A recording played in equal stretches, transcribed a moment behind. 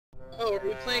Oh, are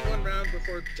we playing one round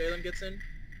before Jalen gets in?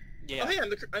 Yeah. Oh, hey, I'm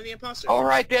the imposter.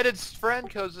 Alright, Deaded's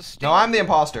friend goes to steal. No, I'm the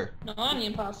imposter. No, I'm the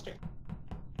imposter.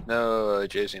 No,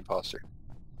 Jay's the imposter.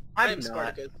 I'm not.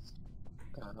 Spartacus.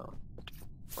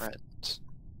 Friends.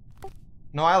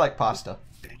 No, I like pasta.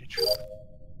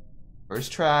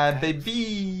 First try,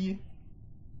 baby.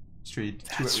 Street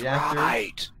 2 That's at reactor.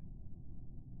 right.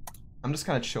 I'm just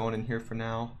kind of chilling in here for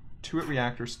now. 2 at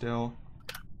reactor still.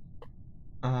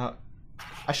 I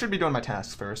should be doing my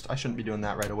tasks first. I shouldn't be doing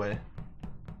that right away.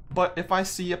 But if I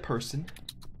see a person,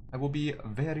 I will be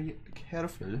very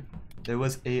careful. There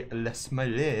was a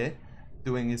Lesmale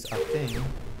doing his thing.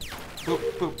 Boop,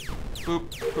 boop, boop,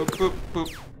 boop, boop,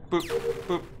 boop, boop,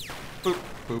 boop, boop,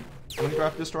 boop. How many do I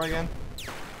have to destroy again?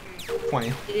 20.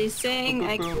 He's saying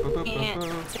I Boop, boop, boop, boop, can't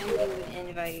boop. send you an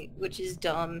invite, which is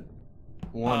dumb.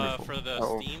 Wonderful. For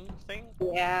the Steam thing?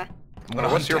 Yeah. I'm gonna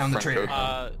What's hunt your down the friend traitor.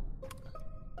 code?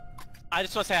 I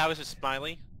just want to say I was just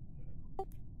Smiley.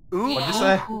 Ooh. What'd you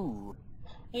say? Ooh.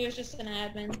 He was just an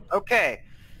admin. Okay.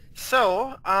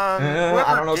 So, whoever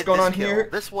I don't know what's did going this on kill, here.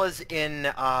 This was in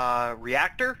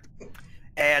reactor,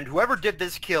 and whoever did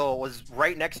this kill was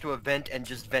right next to a vent and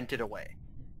just vented away.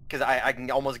 Because I can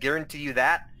almost guarantee you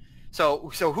that. So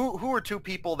who are two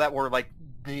people that were like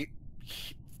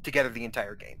together the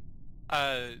entire game?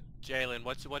 Jalen,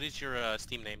 what is your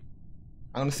Steam name?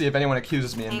 I'm gonna see if anyone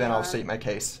accuses me, and then Hang I'll on. state my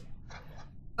case.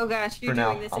 Oh gosh, you're For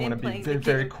now, doing this I wanna and be playing very, the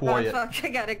very game. quiet. Oh, fuck,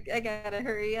 I gotta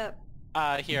hurry up.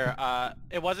 Here,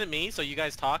 it wasn't me, so you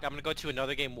guys talk. I'm gonna go to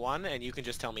another game 1, and you can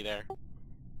just tell me there.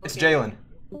 It's Okay. Jalen.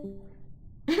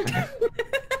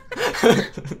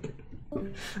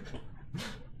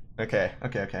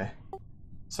 Okay.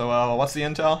 So, what's the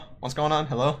intel? What's going on?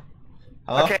 Hello?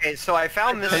 Hello? Okay, so I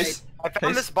found this. Case? I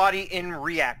found Case? this body in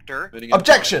reactor,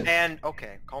 Objection! and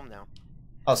okay, calm down.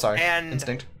 Oh, sorry. And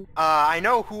Instinct. I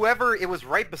know whoever it was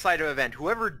right beside an event.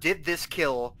 Whoever did this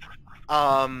kill,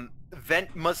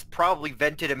 vent must probably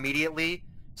vented immediately.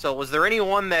 So was there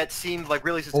anyone that seemed like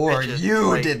really Or suspicious? you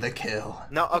like, did the kill.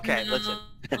 No. Okay, No. listen.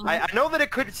 I know that it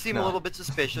could seem No. a little bit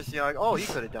suspicious. You know, like, oh, he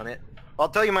could have done it. I'll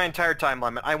tell you my entire time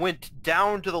limit. I went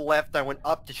down to the left. I went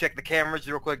up to check the cameras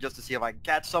real quick just to see if I could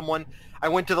catch someone. I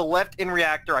went to the left in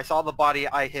reactor. I saw the body.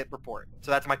 I hit report. So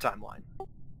that's my timeline.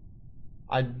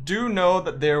 I do know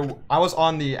that I was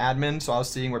on the admin, so I was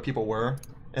seeing where people were.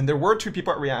 And there were 2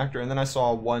 people at reactor, and then I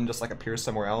saw one just like appear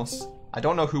somewhere else. I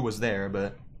don't know who was there,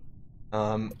 but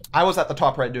I was at the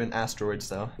top right doing asteroids,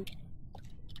 though.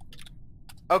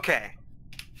 Okay.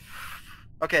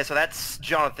 Okay, so that's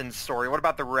Jonathan's story. What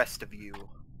about the rest of you?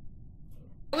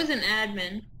 I was an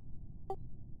admin.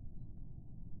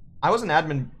 I was an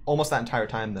admin almost that entire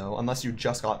time, though, unless you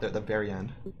just got there at the very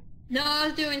end. No, I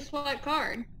was doing swipe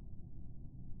card.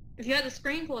 If you had the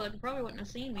screen pulled, you probably wouldn't have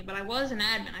seen me, but I was an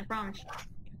admin, I promise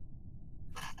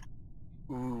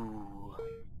you. Ooh.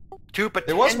 Two There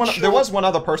potential... was one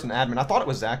other person admin. I thought it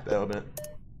was Zach, though, but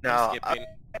No. Skipping.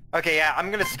 Okay, yeah, I'm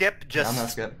gonna skip. yeah, Just I'm gonna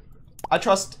skip.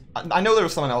 I know there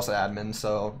was someone else at admin,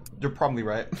 so you're probably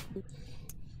right.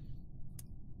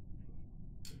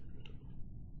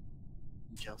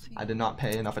 Chelsea. I did not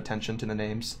pay enough attention to the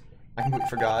names. I completely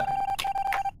forgot.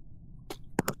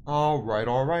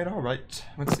 Alright.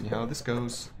 Let's see how this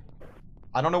goes.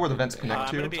 I don't know where the vents connect I'm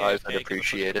to. gonna be I AFK 'cause I'm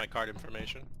appreciate putting it. my card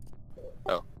information.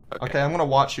 Oh, okay. Okay, I'm gonna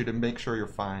watch you to make sure you're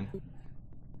fine.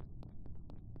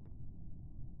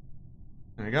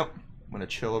 There we go. I'm gonna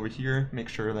chill over here, make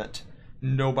sure that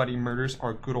nobody murders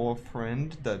our good old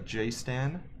friend, the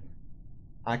J-Stan.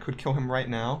 I could kill him right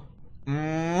now.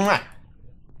 Mwah!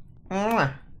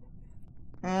 Mwah!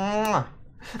 Mwah!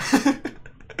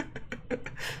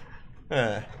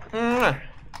 Mwah!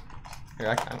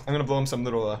 Here, I'm gonna blow him some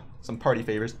little, some party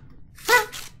favors.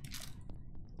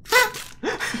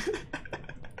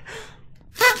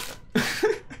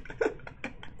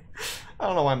 I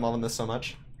don't know why I'm loving this so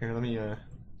much. Here, let me,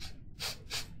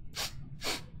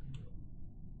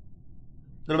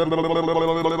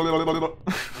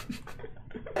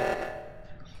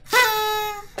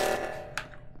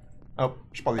 Oh,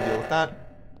 should probably deal with that.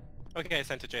 Okay, I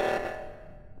sent it to Jalen.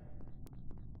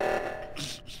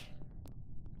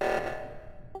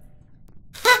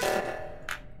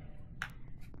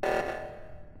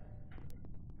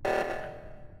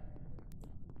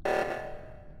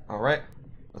 Alright,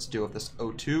 let's deal with this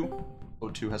O2.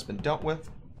 O2 has been dealt with.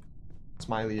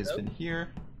 Smiley has been here.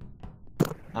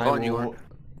 I Oh, you will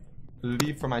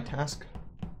leave for my task.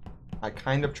 I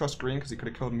kind of trust Green because he could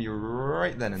have killed me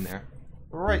right then and there.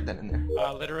 Right then and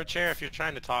there. Literature, if you're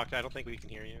trying to talk, I don't think we can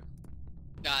hear you.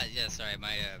 Yeah, sorry,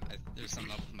 my, there's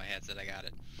something up with my headset, I got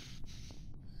it.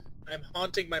 I'm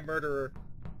haunting my murderer.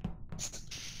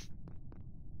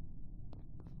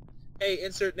 Hey,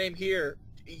 insert name here.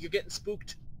 You're getting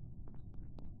spooked.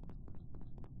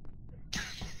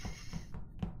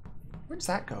 Where does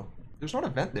that go? There's not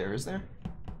an event there, is there?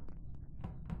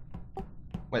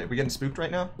 Wait, are we getting spooked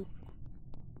right now?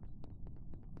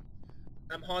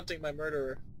 I'm haunting my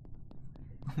murderer.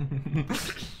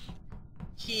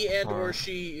 He and or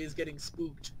she is getting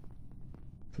spooked.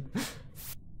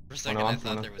 For a second, I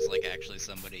thought there was like actually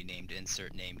somebody named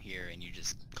insert name here, and you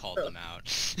just called them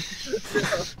out.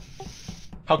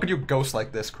 How could you ghost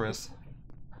like this, Chris?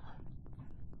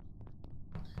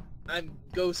 I'm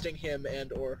ghosting him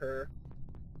and or her.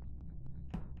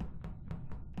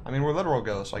 I mean, we're literal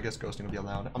ghosts, so I guess ghosting would be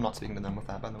allowed. I'm not speaking to them with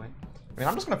that, by the way. I mean,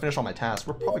 I'm just gonna finish all my tasks.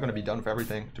 We're probably gonna be done with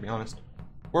everything, to be honest.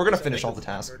 We're gonna finish all the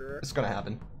tasks. It's gonna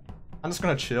happen. I'm just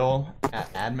gonna chill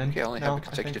at admin. Okay, I only now, have a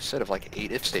consecutive set of like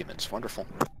 8 if statements. Wonderful.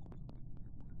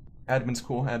 Admin's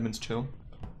cool. Admin's chill.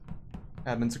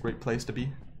 Admin's a great place to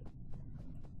be.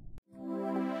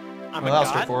 I'm Well, that a was god.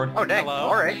 straightforward. Oh dang! Hello?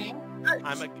 All right.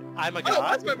 I'm a Oh,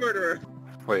 god. that's my murderer.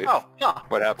 Wait, Oh, huh.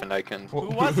 what happened? I can... Who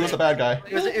was who's it? the bad guy?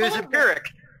 It was empiric.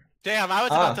 Damn, I was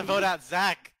about to vote out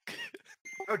Zach.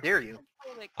 How dare you?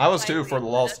 I was too, for the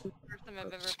lols. That's the first time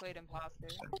I've ever played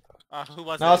Imposter. Who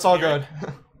was No, it? it's all Spirit?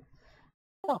 good.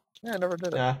 Oh, yeah, I never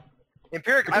did it. Yeah.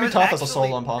 Empiric. It I can be was tough actually, as a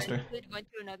solo imposter. Went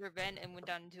to another event and went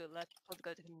down into electrical to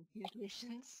go to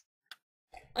communications.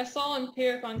 I saw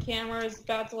Empiric on camera. I was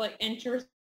about to like enter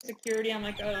security. I'm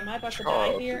like, oh, am I about to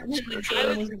die here? And then the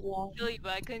game was long. Really,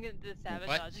 but I couldn't get the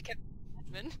sabotage. I kept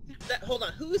Hold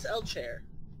on, who is L chair?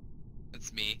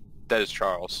 That's me. That is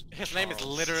Charles. His name is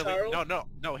literally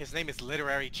no. His name is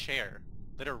literary chair.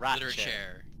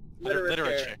 Literature.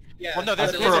 Literature. Yeah. Well, no, I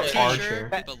there's prefer a our t-shirt, chair.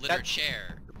 But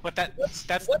literature. but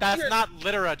that's what's your- not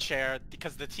literature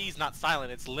because the T's not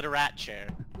silent. It's literat chair.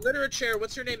 Literature,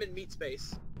 what's your name in Meat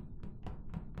Space?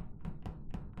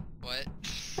 What?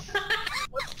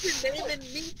 What's your name in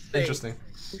Meat Space? Interesting.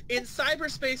 In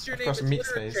cyberspace, your Of name course, is Meat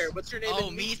Literature. Space. What's your name Oh,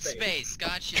 in meat space.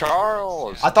 Gotcha.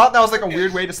 Charles! I thought that was like a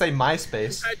weird way to say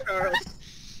MySpace. Hi, Charles.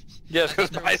 Yes, I because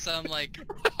thought there was some like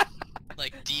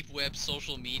deep web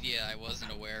social media I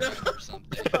wasn't aware of or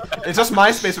something. It's just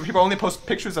MySpace where people only post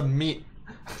pictures of meat.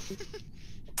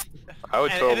 I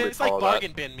would And totally it's like follow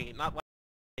bargain bin meat, not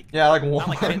like Yeah, like not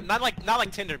like one. not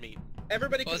like Tinder meat.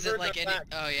 Everybody Was convert it like that any? back.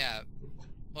 Oh yeah.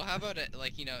 Well, how about it?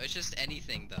 Like it's just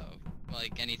anything though.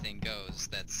 Like anything goes.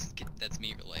 That's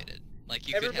meat related. Like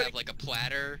you could Everybody- have like a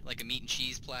platter, like a meat and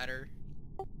cheese platter.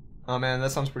 Oh man,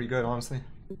 that sounds pretty good, honestly.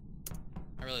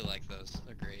 I really like those.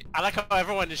 They're great. I like how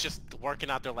everyone is just working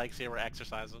out their legs here. We're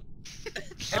exercising.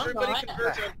 Everybody not.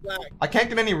 converge on black. I can't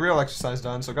get any real exercise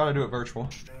done, so gotta do it virtual.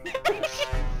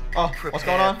 Oh, what's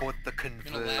going on? With the I'm gonna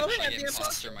converge. laugh when I yeah, get the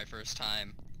imposter my first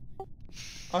time.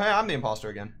 Oh hey, I'm the imposter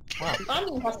again. Wow. I'm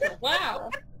the imposter.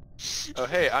 Wow. Oh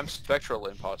hey, I'm Spectral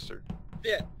Imposter.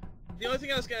 Yeah. The only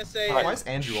thing I was gonna say Hi. Why is is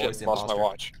Andrew Shit, always the lost my imposter?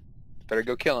 watch. Better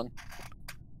go kill him.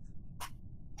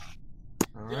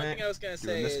 the only Alright, thing I was gonna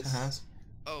doing say this is task.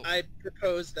 Oh. I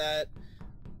propose that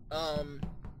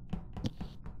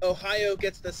Ohio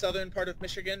gets the southern part of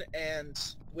Michigan and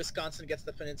Wisconsin gets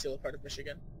the peninsula part of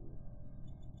Michigan.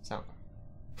 Sound.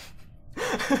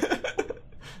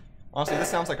 Honestly, this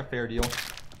sounds like a fair deal.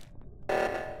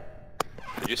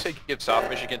 Did you say give South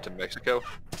Michigan to Mexico?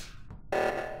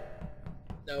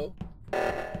 No.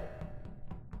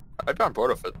 I'd be on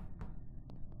board with it.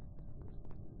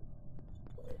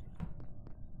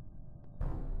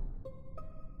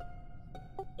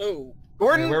 Oh.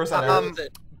 Gordon, Where was that What was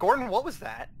it? Gordon, what was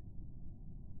that?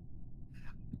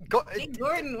 Go Hey,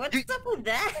 Gordon, what's up with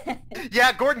that?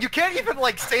 Yeah, Gordon, you can't even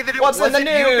like say that it What's in the wasn't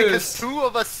you news? because 2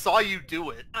 of us saw you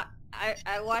do it.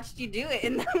 I watched you do it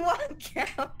in the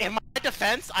walkout. In my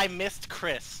defense, I missed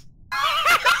Chris. I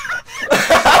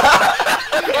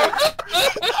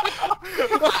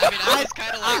mean, I was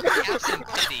kind of like absent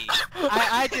pity.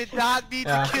 I did not mean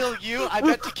Yeah. to kill you. I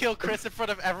meant to kill Chris in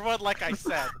front of everyone, like I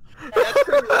said. That's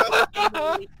pretty rough.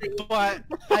 But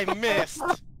I missed.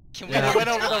 Can we Yeah. not Went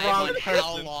over the time wrong on how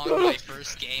person. long my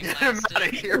first game Get him lasted? out of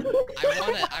here.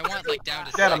 I want like down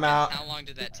to Get him seconds. out. How long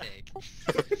did that take?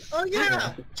 Oh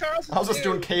yeah, Charles. I was just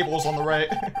doing cables on the right.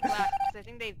 I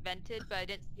think they vented, but I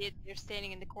didn't see it. They're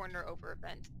standing in the corner over a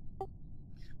vent.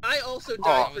 I also Oh, died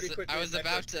I pretty was, quickly. I was in my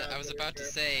about first to round, I was to be about to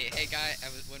fair. say, hey guy,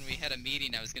 when we had a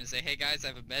meeting, I was gonna say, hey guys, I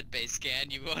have a med bay scan.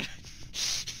 You want?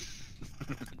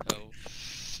 No.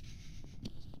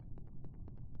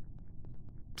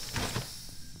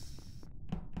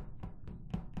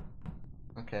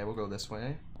 Okay, we'll go this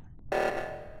way. Oh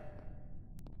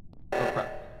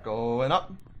crap. Going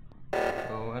up.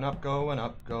 Going up, going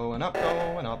up, going up,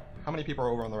 going up. How many people are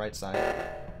over on the right side?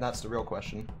 That's the real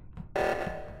question.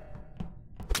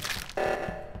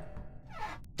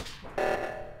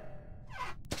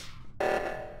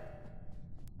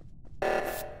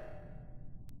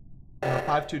 Uh,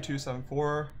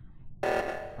 52274.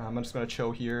 I'm just gonna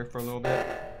chill here for a little bit.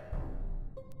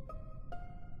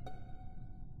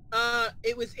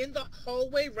 It was in the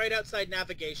hallway right outside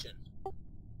navigation.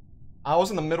 I was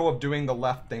in the middle of doing the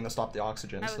left thing to stop the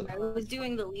oxygen. I So. was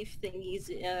doing the leaf thingies,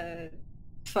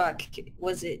 fuck,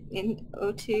 was it in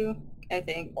O2? I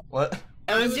think. What?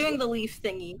 I was doing the leaf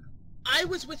thingy. I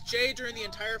was with Jay during the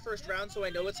entire first round, so I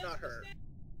know it's not her.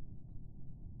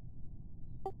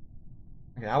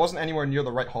 Okay, I wasn't anywhere near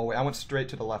the right hallway. I went straight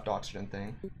to the left oxygen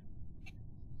thing.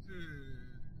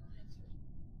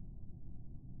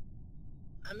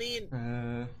 I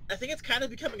mean, I think it's kind of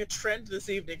becoming a trend this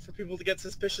evening for people to get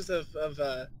suspicious of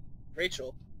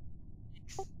Rachel.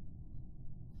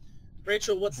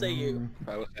 Rachel, what say you?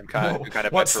 I'm kind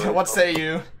of what say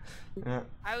you? Yeah.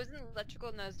 I was in electrical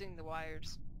and I was doing the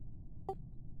wires.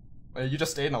 You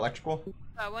just stayed in electrical?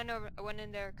 I went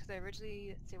in there because I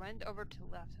originally went over to the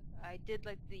left. I did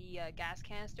like the gas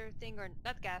canister thing, or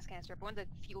not the gas canister, but one of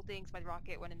the fuel things by the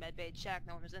rocket. Went in medbay, check,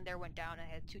 no one was in there. Went down. I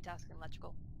had 2 tasks in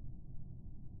electrical.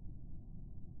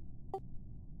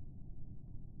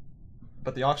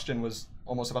 But the oxygen was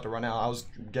almost about to run out. I was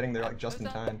getting there like just in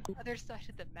time. On the other side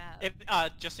of the map. If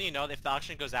just so you know, if the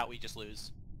oxygen goes out, we just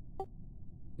lose.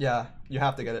 Yeah, you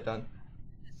have to get it done.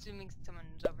 Assuming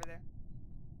someone's over there.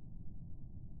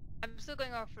 I'm still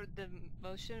going off for the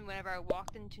motion whenever I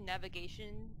walked into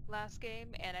navigation last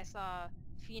game and I saw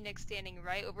Phoenix standing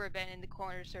right over a vent in the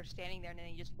corner, sort of standing there, and then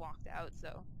he just walked out,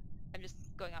 so I'm just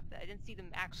going off that. I didn't see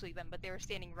them actually then, but they were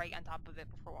standing right on top of it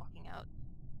before walking out.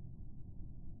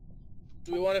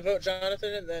 Do we want to vote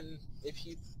Jonathan, and then if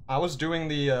you... I was doing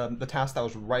the task that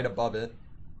was right above it.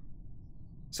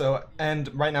 So,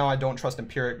 and right now I don't trust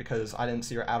Empiric because I didn't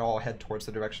see her at all head towards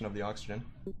the direction of the oxygen.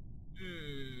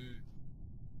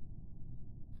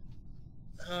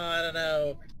 I don't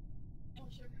know.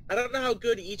 I don't know how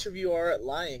good each of you are at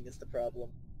lying is the problem.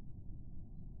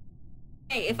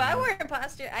 Hey, if I were an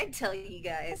imposter, I'd tell you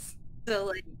guys. So,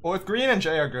 like... Well, if Green and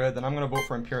Jay are good, then I'm gonna vote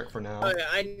for Empiric for now. Oh yeah,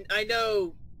 I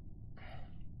know...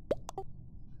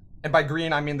 And by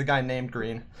Green, I mean the guy named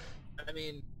Green. I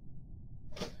mean...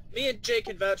 Me and Jay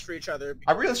can vouch for each other.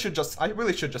 I really should just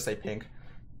say Pink.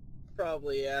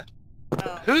 Probably, yeah.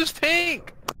 Oh. Who's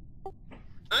Pink?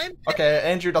 I'm Pink. Okay,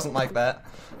 Andrew doesn't like that.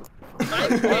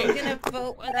 I'm I'm gonna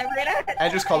vote whatever it is.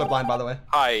 Andrew's colorblind, by the way.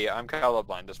 Hi, I'm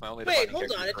colorblind. That's my only Wait, defining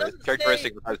hold on, it doesn't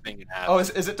characteristic say- besides being an ass. Oh,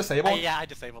 is it disabled? Yeah, I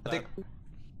disabled that.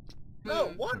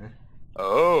 Oh, what?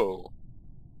 Oh.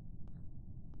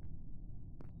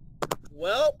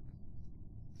 Well...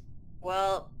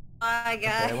 Well, bye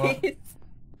guys. Okay,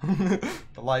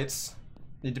 the lights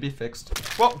need to be fixed.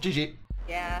 Well, GG.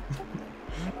 Yeah.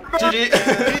 GG.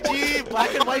 GG,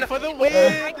 black and white for the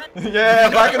win! Yeah,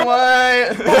 black and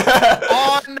white!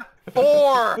 On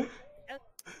 4!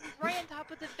 Right on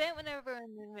top of the vent whenever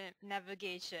in the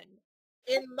navigation.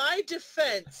 In my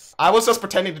defense... I was just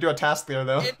pretending to do a task there,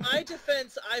 though. In my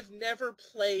defense, I've never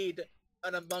played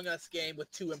an Among Us game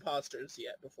with 2 imposters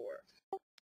yet before.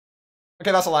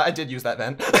 Okay, that's a lie. I did use that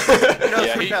vent.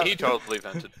 Yeah, he totally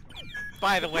vented.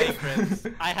 By the way, Chris,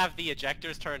 I have the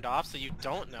ejectors turned off, so you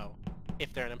don't know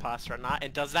if they're an imposter or not.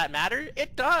 And does that matter?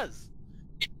 It does.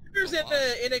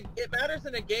 It matters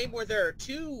in a game where there are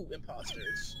 2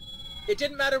 imposters. It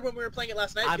didn't matter when we were playing it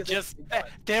last night.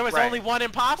 There was Right. only 1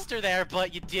 imposter there,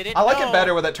 but you didn't I like know. it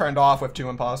better with it turned off with 2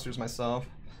 imposters myself.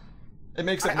 It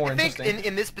makes it more I think interesting.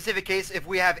 in this specific case, if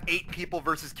we have 8 people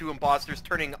versus 2 imposters,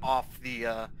 turning off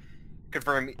the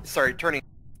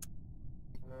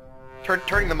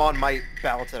turning them on might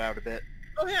balance it out a bit.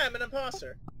 Oh hey, I'm an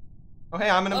imposter. Oh hey,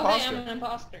 I'm an Oh, hey, imposter. I'm an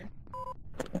imposter.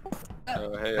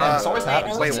 Oh, hey, This always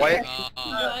happens. Wait, what?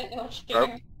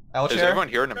 L Is chair? everyone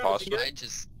here an imposter?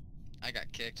 I got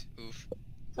kicked. Oof.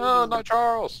 Oh, not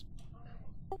Charles.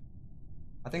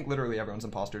 I think literally everyone's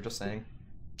imposter, just saying.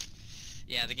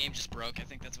 Yeah, the game just broke. I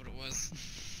think that's what it was.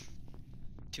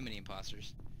 Too many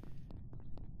imposters.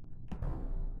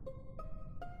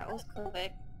 That was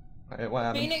quick. Alright, what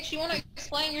happened? Phoenix, you want to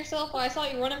explain yourself? I saw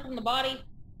you running from the body.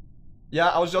 Yeah,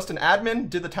 I was just an admin,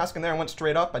 did the task in there and went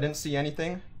straight up. I didn't see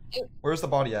anything. Where's the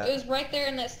body It at? was right there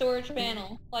in that storage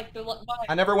panel, like the body.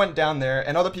 I never went down there,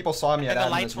 and other people saw me at And the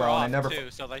admin lights as were well, off and I never... too,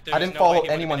 so like I there's didn't no follow way he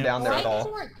would've anyone been down there at all.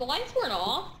 The lights weren't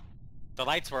off. The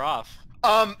lights were off.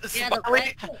 Yeah, the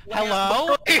Smiley,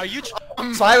 Hello? Are you?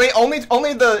 Smiley,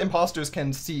 only the imposters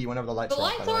can see whenever the lights The are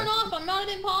off, lights by the way. aren't off. I'm not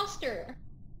an imposter.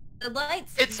 The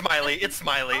lights. it's Smiley. It's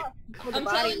Smiley. I'm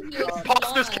telling you, it's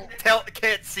Imposters not.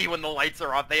 can't see when the lights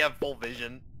are off. They have full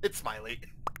vision. It's Smiley.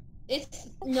 It's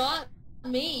not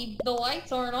me. The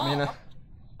lights aren't on. I mean,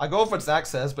 I go with what Zach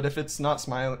says, but if it's not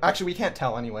Smiley... Actually, we can't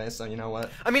tell anyway, so you know what?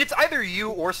 I mean, it's either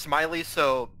you or Smiley,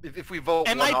 so if we vote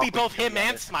It might be both him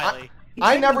and Smiley.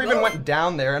 I never even went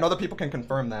down there, and other people can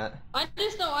confirm that. I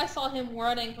just know I saw him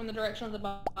running from the direction of the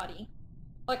body.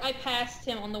 Like, I passed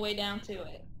him on the way down to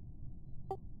it.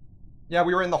 Yeah,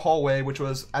 we were in the hallway, which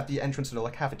was at the entrance to the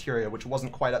cafeteria, which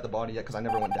wasn't quite at the body yet, because I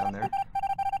never went down there.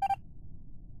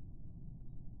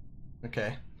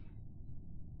 Okay.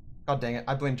 God dang it,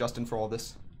 I blame Justin for all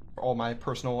this. For all my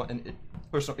personal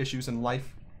issues in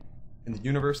life, in the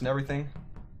universe and everything.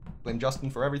 Blame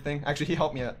Justin for everything. Actually, he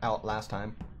helped me out last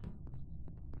time.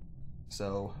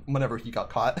 So, whenever he got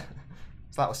caught.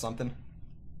 So that was something.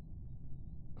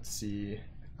 Let's see.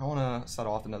 I want to set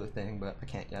off another thing, but I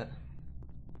can't yet.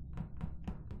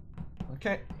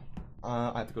 Okay.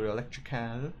 I have to go to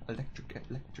electrical.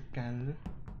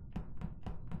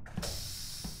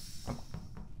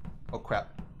 Oh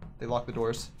crap. They locked the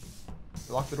doors.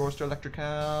 They locked the doors to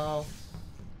electrical.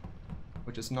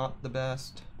 Which is not the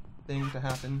best thing to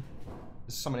happen.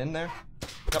 Is someone in there?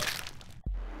 Yep.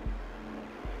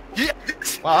 Yeah.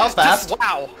 Wow, that was fast.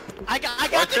 Wow. I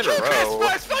got the kill, Chris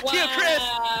first. Fuck you, Chris.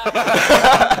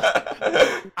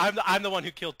 I'm the one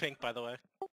who killed Pink, by the way.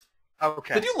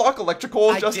 Okay. Did you lock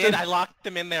electrical, Justin? I did. I locked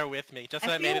them in there with me, just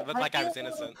so I made it look like I was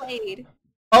innocent.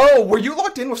 Oh, were you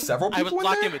locked in with several people? I was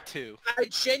locked in with 2. I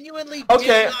genuinely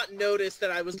did not notice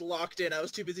that I was locked in. I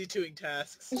was too busy doing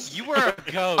tasks. You were a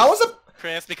ghost,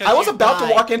 Chris, because I was about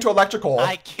to walk into electrical.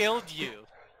 I killed you.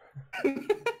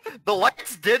 The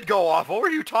lights did go off. What were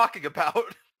you talking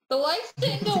about? The lights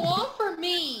didn't go off for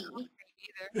me.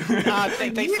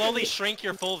 They slowly shrink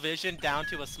your full vision down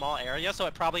to a small area, so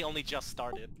it probably only just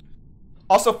started.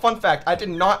 Also, fun fact, I did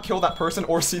not kill that person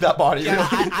or see that body. Yeah,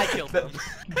 I killed them.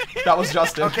 That was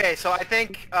Justin. Okay, so I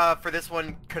think for this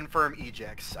one, confirm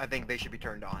ejects. I think they should be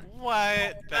turned on.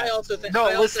 What? I also think... No,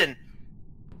 listen.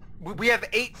 We have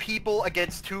 8 people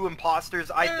against 2 imposters.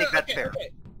 I think that's fair.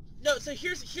 Okay. No, so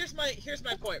here's my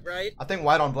point, right? I think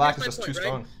white on black is just too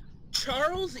strong.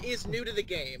 Charles is new to the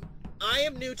game. I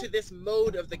am new to this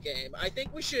mode of the game. I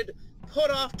think we should put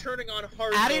off turning on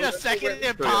hard Adding mode a second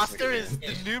imposter is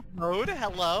the new mode?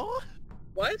 Hello?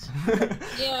 What?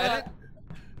 Yeah.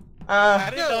 I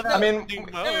didn't know that I mean, was new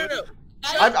mode.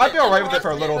 I'd be alright with it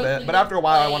for a little bit, but after a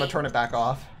while I want to turn it back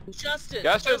off. Justin, you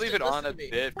guys should leave it on a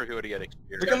bit for people to get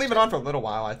experience. We can leave it on for a little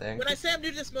while, I think. When I say I'm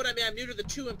new to this mode, I mean I'm new to the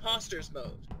 2 imposters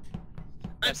mode.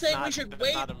 I'm saying we should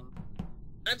wait.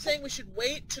 I'm saying we should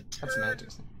wait to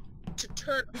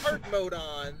turn hard mode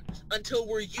on until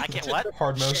we're used to the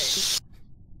hard mode.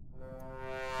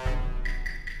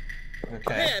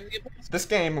 Okay. Man, this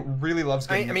game really loves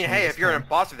getting I mean, hey, if you're an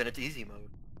imposter, then it's easy mode.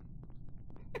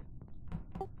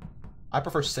 I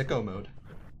prefer sicko mode.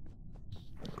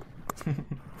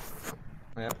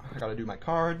 Yep, I gotta do my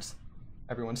cards.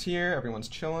 Everyone's here, everyone's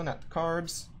chilling at the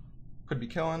cards. Could be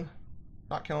killing,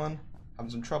 not killing.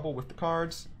 Having some trouble with the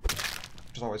cards,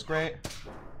 which is always great.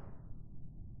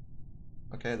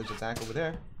 Okay, there's a Zach over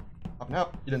there. Popping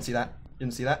out. You didn't see that. You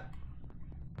didn't see that.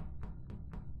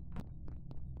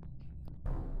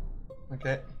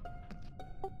 Okay.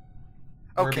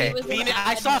 Okay.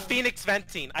 I saw Phoenix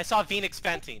venting. I saw Phoenix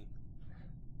venting.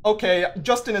 Okay,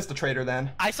 Justin is the traitor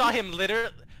then. I saw him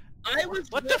literally.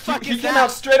 What the fuck He is came that?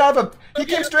 out straight out of a. He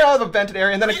came straight out of a vented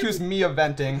area and then accused me of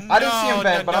venting. I didn't see him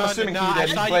vent, but I'm assuming he did.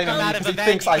 He's blaming me because he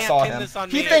thinks I saw him.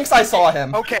 He thinks I saw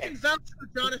him. Okay. I can vouch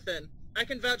for Jonathan. I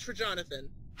can vouch for Jonathan.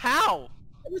 How?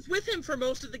 I was with him for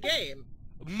most of the game.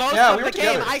 Most of the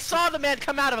game. I saw the man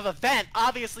come out of a vent.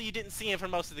 Obviously, you didn't see him for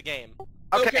most of the game.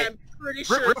 Okay. I'm pretty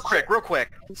sure. Real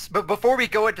quick. But before we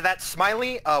go into that,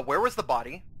 Smiley, where was the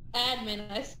body? Admin,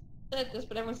 I said this,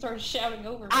 but everyone started shouting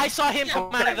over me. I saw him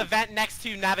come out of the vent next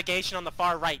to navigation on the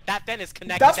far right. That vent is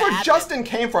connected That's to where admin. Justin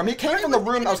came from. He came from the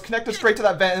room that was connected straight to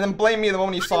that vent and then blamed me the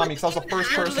moment he saw me because I was the first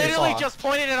person he saw. Literally just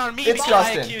pointed it on me It's because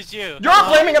Justin. I accused you. You're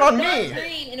blaming it on was me!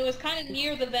 green, and it was kind of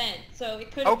near the vent, so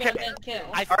it could have been a vent kill.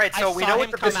 Alright, so we know what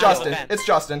It's Justin. It's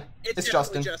Justin. It's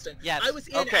Justin. Yes. I was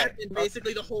in admin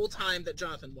basically the whole time that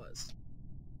Jonathan was.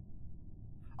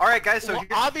 Alright, guys, so... Well,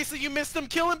 obviously you missed them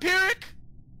kill Empiric!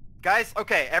 Guys,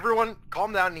 okay, everyone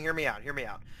calm down and hear me out,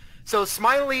 So,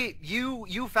 Smiley,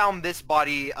 you found this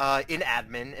body in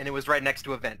admin, and it was right next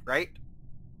to a vent, right?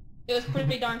 It was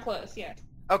pretty darn close, yeah.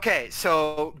 Okay,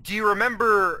 so, do you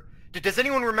remember... Does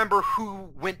anyone remember who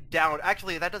went down?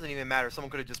 Actually, that doesn't even matter. Someone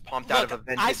could have just pumped out of a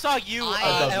vent. I saw you,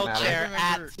 L-Chair,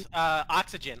 at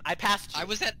Oxygen. I passed you. I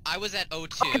was at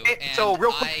O2, okay, and so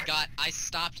real I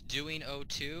stopped doing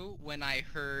O2 when I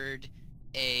heard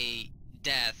a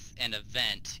death and a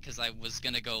vent because I was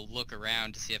gonna go look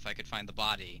around to see if I could find the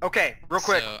body. Okay, real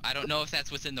quick. So I don't know if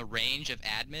that's within the range of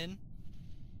admin,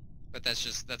 but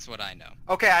that's what I know.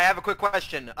 Okay, I have a quick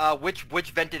question.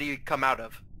 Which vent did he come out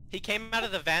of? He came out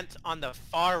of the vent on the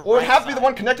far right. Well, it would have to be side. the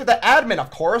one connected to the admin,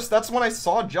 of course. That's when I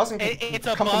saw Justin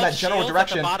come from that general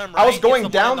direction. I was going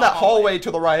down that hallway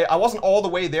to the right. I wasn't all the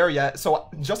way there yet, so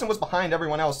Justin was behind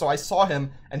everyone else. So I saw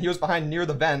him, and he was behind near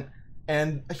the vent,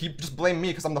 and he just blamed me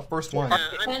because I'm the first one. Yeah,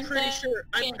 I'm pretty sure.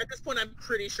 At this point, I'm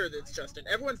pretty sure that it's Justin.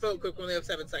 Everyone vote quick when we have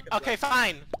 7 seconds. Okay,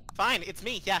 fine. Fine, it's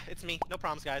me. Yeah, it's me. No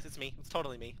problems, guys. It's me. It's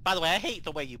totally me. By the way, I hate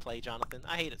the way you play, Jonathan.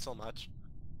 I hate it so much.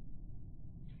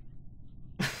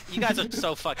 You guys are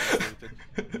so fucking stupid.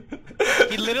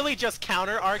 He literally just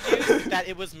counter-argued that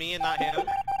it was me and not him.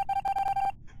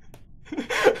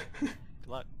 Good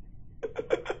luck.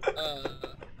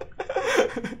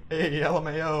 Hey,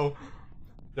 LMAO.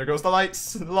 There goes the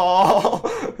lights. LOL.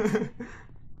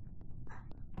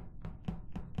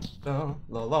 Lo,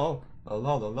 lo, lo, lo,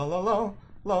 lo, lo, lo, lo,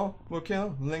 lo. We're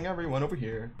killing everyone over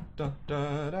here. Da,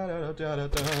 da, da, da, da, da,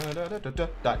 da, da, da, da,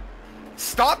 die.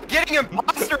 Stop getting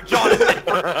imposter, Jonathan!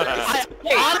 I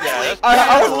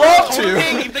would love to!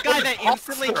 Totally the guy that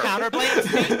instantly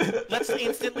counterblames me. Let's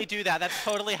instantly do that. That's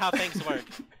totally how things work.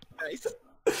 Nice.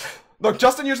 Look,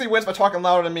 Justin usually wins by talking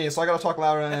louder than me, so I gotta talk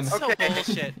louder than him. That's so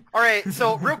bullshit. Alright,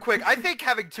 so real quick, I think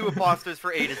having 2 imposters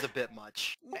for 8 is a bit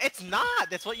much. It's not!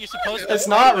 That's what you're supposed to It's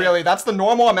not really, that's the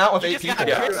normal amount with 8 people.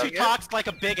 You got Chris who talks like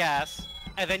a big ass,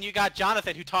 and then you got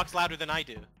Jonathan who talks louder than I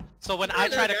do. So when I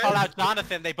try to call out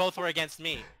Jonathan, they both were against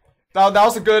me. That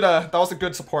was a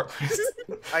good support.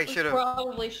 I should have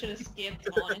probably should have skipped,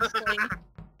 honestly.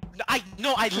 I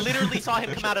literally saw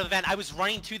him come out of the vent. I was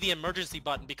running to the emergency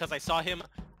button because I saw him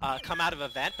come out of a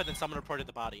vent, but then someone reported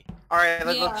the body. Alright,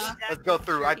 let's go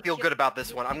through. I feel good about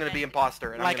this one. I'm gonna be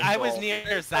imposter. And like, I was near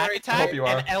Zakatak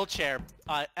and L-Chair.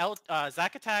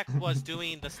 Zakatak was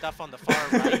doing the stuff on the far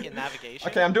right in navigation.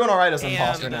 Okay, I'm doing alright as an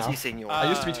imposter now. I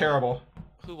used to be terrible.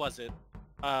 Who was it?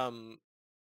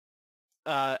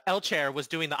 L-Chair was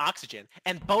doing the oxygen,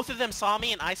 and both of them saw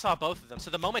me and I saw both of them. So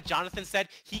the moment Jonathan said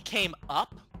he came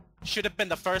up, should have been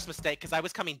the first mistake because I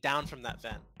was coming down from that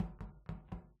vent.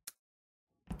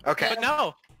 Okay. But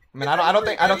no. I mean, I don't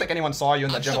think anyone saw you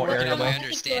in the general area. My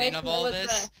understanding of all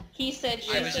this. He said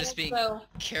I was just being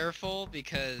careful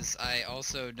because I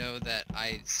also know that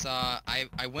I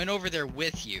went over there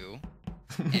with you,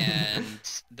 and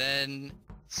then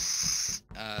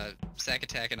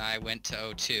Sakatak and I went to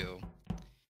O2,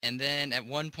 and then at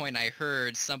one point I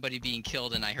heard somebody being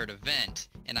killed and I heard a vent,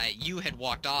 and you had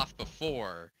walked off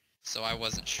before, so I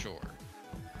wasn't sure.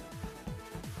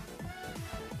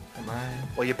 Am I?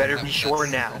 Well, you better be sure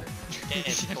now.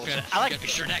 I like to be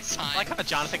sure next time. I like how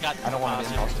Jonathan got. I don't want to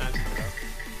be imposter.